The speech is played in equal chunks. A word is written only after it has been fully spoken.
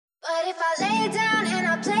But if I lay down and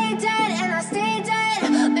I play dead and I stay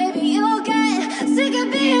dead, baby, you'll get sick of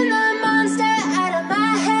being the monster out of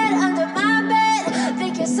my head, under my bed.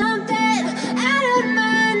 Think you're something out of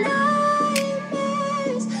my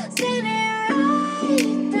nightmares, standing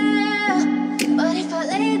right there. But if I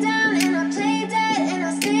lay down and I play dead and I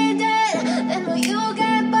stay dead, then will you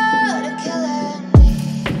get bored of killing me?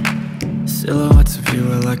 Silhouettes of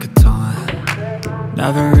you are like a taunt.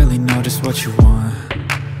 Never really know just what you want.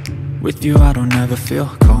 With you I don't ever feel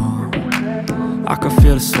calm. I can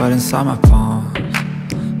feel the sweat inside my palms.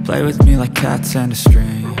 Play with me like cats and a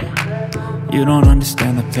string. You don't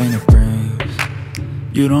understand the pain it brings.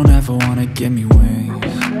 You don't ever wanna give me wings.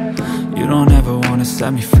 You don't ever wanna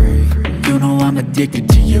set me free. You know I'm addicted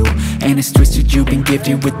to you, and it's twisted, you've been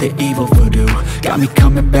gifted with the evil voodoo. Got me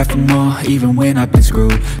coming back for more, even when I've been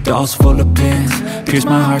screwed. Dolls full of pins, pierce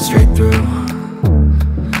my heart straight through.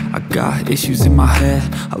 I got issues in my head,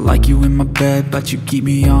 I like you in my bed, but you keep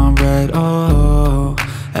me on red. Oh,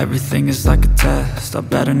 everything is like a test. I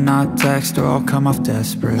better not text or I'll come off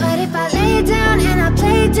desperate. But if I lay down and I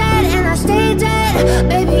play dead and I stay dead,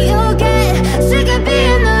 baby, you'll get sick of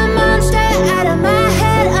being the monster out of my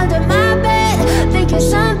head, under my bed. Think you're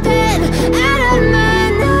something out of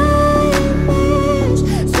my nightmares,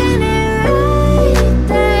 standing right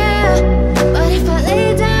there. But if I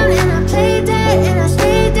lay down and I play dead and I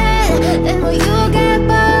stay dead, then will you get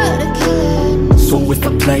bored of killing me? So if I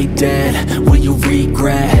play dead, will you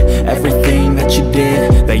regret everything that you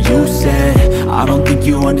did, that you said? I don't think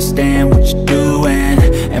you understand what you're doing,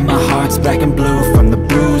 and my heart's black and blue from the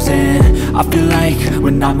bruising. I feel like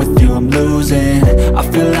when I'm with you I'm losing. I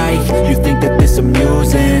feel like you think that this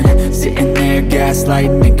amusing, sitting there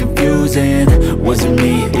gaslighting and confusing. Was it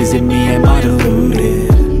me? Is it me? Am I deluded?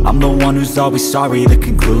 I'm the one who's always sorry, the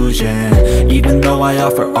conclusion, even though I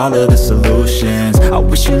offer all of the solutions. I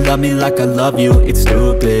wish you loved me like I love you, it's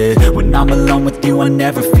stupid. When I'm alone with you I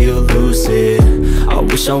never feel lucid. I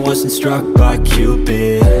wish I wasn't struck by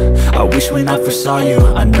Cupid. I wish when I first saw you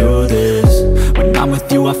I knew this. When I'm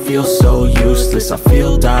with you I feel so useless, I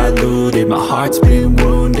feel diluted, my heart's been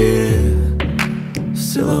wounded.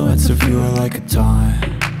 Silhouettes of you are like a taunt.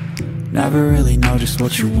 Never really know just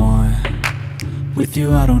what you want. With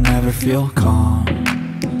you I don't ever feel calm.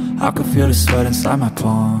 I can feel the sweat inside my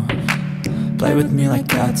palms. Play with me like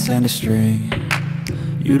cats and a string.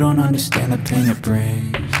 You don't understand the pain it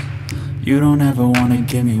brings. You don't ever wanna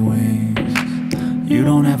give me wings. You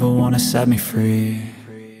don't ever wanna set me free.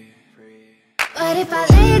 But if I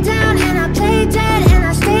lay down and I play dead and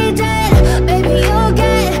I stay dead, baby, you'll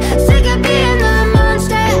get sick of being the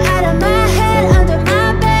monster out of my head, under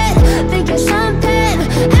my bed. Think you're something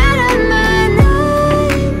out of my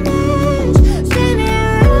nightmares,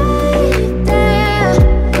 standing right there.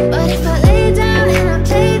 But if I lay down and I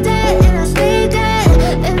play dead and I stay dead,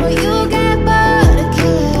 then will you get bored of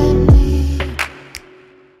killing me?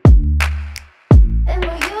 Then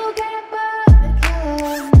will you get bored of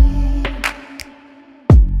killing me?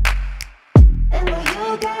 And will you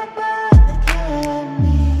get bored of killing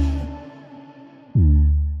me?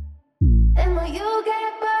 And will you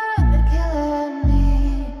get bored of killing me?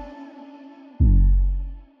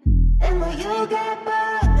 And will you get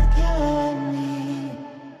bored of killing me?